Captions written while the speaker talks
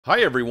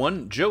Hi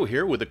everyone, Joe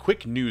here with a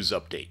quick news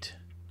update.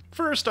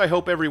 First, I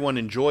hope everyone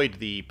enjoyed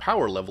the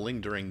power leveling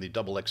during the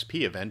Double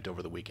XP event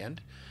over the weekend.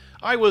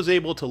 I was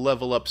able to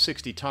level up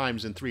 60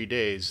 times in 3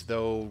 days,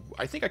 though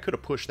I think I could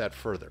have pushed that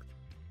further.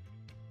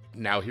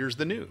 Now here's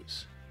the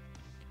news.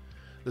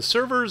 The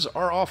servers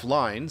are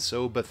offline,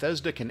 so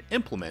Bethesda can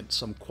implement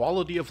some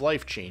quality of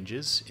life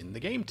changes in the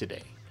game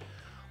today,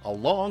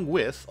 along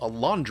with a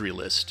laundry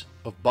list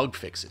of bug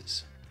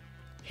fixes.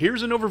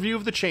 Here's an overview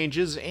of the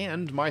changes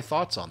and my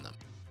thoughts on them.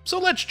 So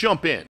let's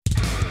jump in.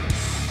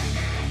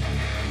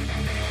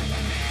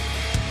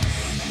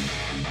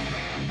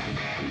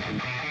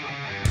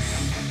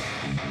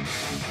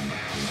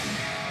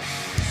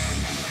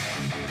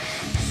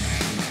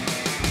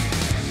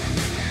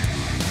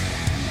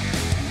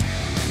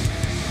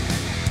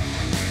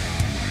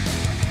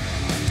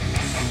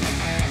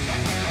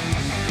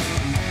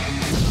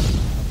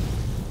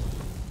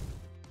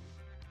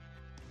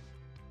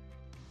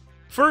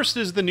 First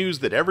is the news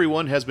that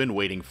everyone has been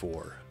waiting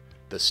for.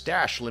 The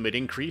stash limit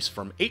increase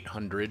from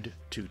 800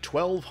 to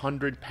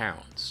 1,200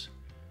 pounds.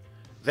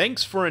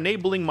 Thanks for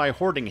enabling my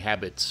hoarding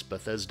habits,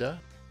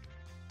 Bethesda.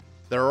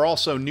 There are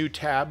also new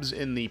tabs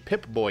in the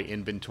Pip-Boy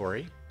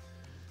inventory,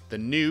 the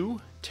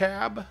new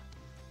tab,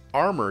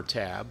 armor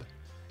tab,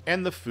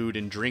 and the food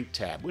and drink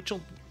tab, which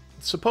will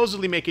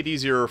supposedly make it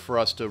easier for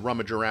us to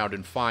rummage around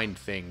and find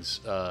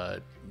things,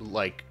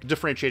 like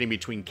differentiating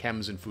between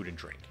chems and food and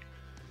drink.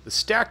 The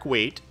stack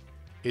weight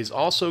is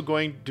also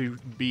going to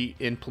be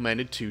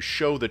implemented to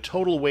show the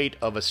total weight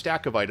of a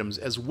stack of items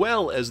as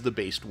well as the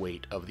base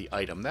weight of the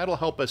item. That'll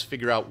help us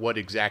figure out what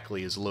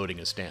exactly is loading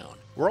us down.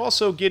 We're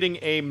also getting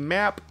a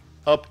map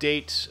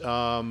update.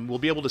 We'll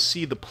be able to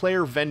see the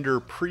player vendor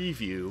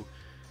preview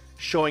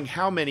showing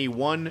how many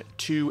 1,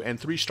 2, and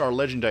 3-star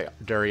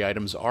legendary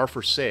items are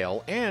for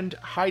sale and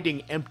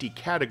hiding empty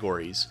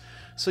categories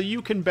so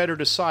you can better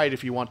decide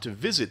if you want to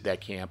visit that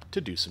camp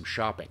to do some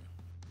shopping.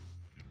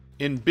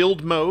 In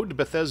build mode,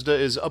 Bethesda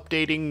is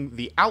updating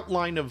the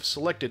outline of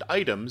selected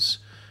items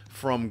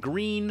from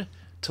green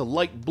to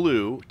light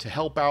blue to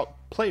help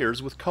out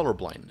players with color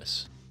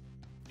blindness.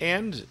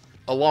 And,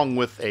 along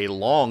with a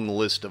long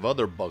list of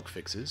other bug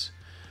fixes,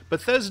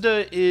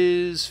 Bethesda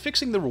is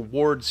fixing the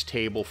rewards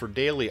table for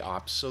daily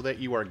ops so that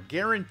you are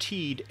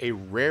guaranteed a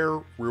rare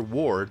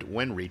reward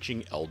when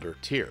reaching Elder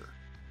tier.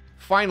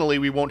 Finally,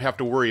 we won't have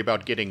to worry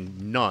about getting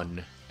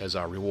none as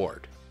our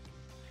reward.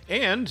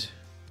 And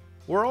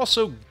we're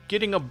also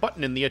getting a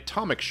button in the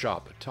Atomic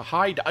Shop to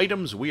hide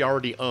items we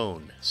already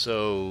own,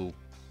 so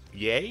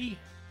yay?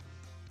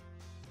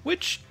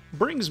 Which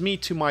brings me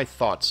to my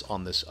thoughts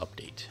on this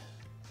update.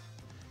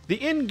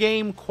 The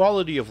in-game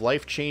quality of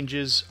life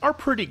changes are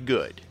pretty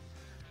good.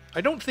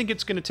 I don't think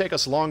it's going to take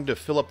us long to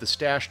fill up the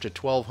stash to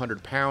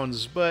 1,200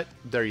 pounds, but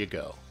there you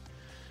go.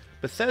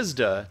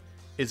 Bethesda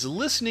is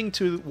listening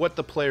to what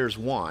the players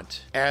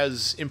want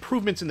as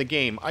improvements in the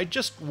game. I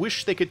just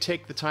wish they could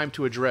take the time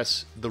to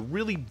address the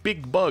really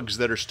big bugs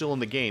that are still in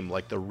the game,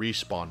 like the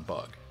respawn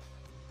bug.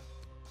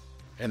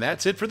 And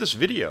that's it for this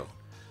video.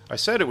 I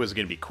said it was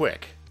going to be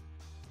quick.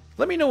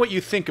 Let me know what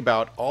you think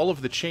about all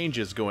of the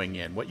changes going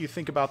in, what you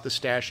think about the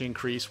stash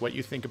increase, what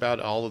you think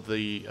about all of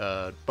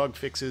the bug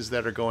fixes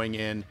that are going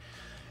in,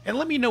 and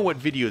let me know what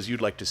videos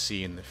you'd like to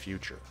see in the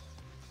future.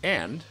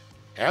 And,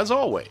 as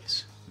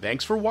always,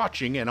 thanks for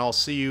watching, and I'll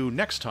see you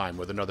next time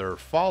with another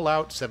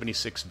Fallout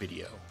 76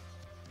 video.